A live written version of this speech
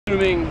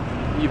Assuming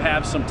you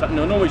have some time,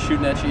 no one's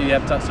shooting at you, you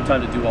have some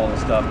time to do all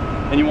this stuff,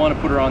 and you want to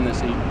put her on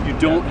this, and you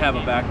don't have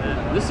a backboard.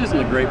 This isn't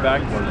a great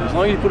backboard. As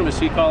long as you put them in a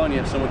seat collar and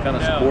you have someone kind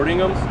of supporting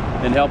them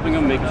and helping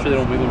them, making sure they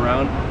don't wiggle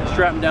around,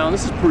 strap them down,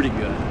 this is pretty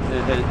good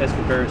as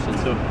comparison.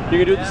 So you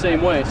can do it the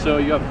same way. So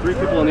you have 3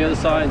 people on the other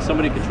side and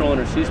somebody controlling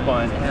her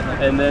C-spine,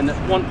 and then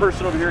 1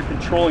 person over here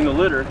controlling the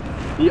litter.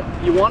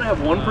 You want to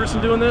have 1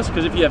 person doing this,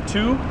 because if you have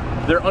 2,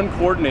 they're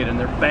uncoordinated and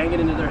they're banging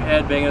into their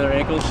head, banging their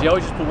ankles. So you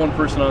always just put 1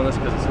 person on this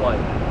because it's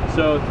light.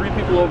 So 3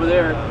 people over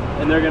there,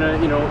 and they're gonna,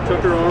 you know,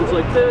 tuck their arms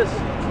like this,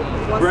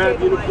 grab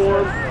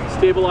uniform,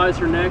 stabilize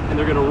her neck, and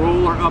they're gonna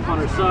roll her up on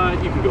her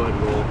side. You can go ahead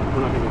and roll.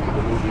 We're not gonna keep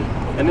it moving.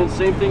 And then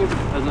same thing as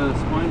a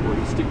spine board.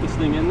 You stick this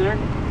thing in there,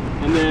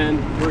 and then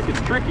where it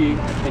gets tricky,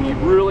 and you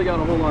really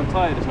gotta hold on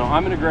tight, is now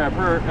I'm gonna grab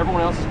her.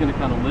 Everyone else is gonna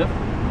kind of lift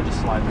and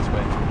just slide this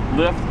way.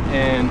 Lift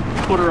and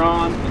put her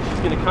on, and she's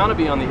gonna kind of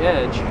be on the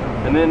edge.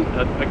 And then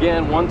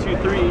again, 1, 2,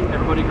 3,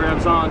 everybody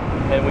grabs on,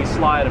 and we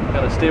slide and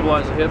kind of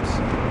stabilize the hips.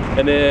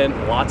 And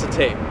then lots of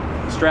tape.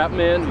 Strap them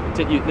in,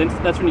 then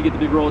that's when you get the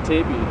big roll of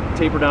tape. You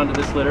tape her down to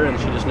this litter, and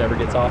she just never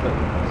gets off it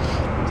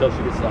until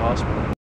she gets to the hospital.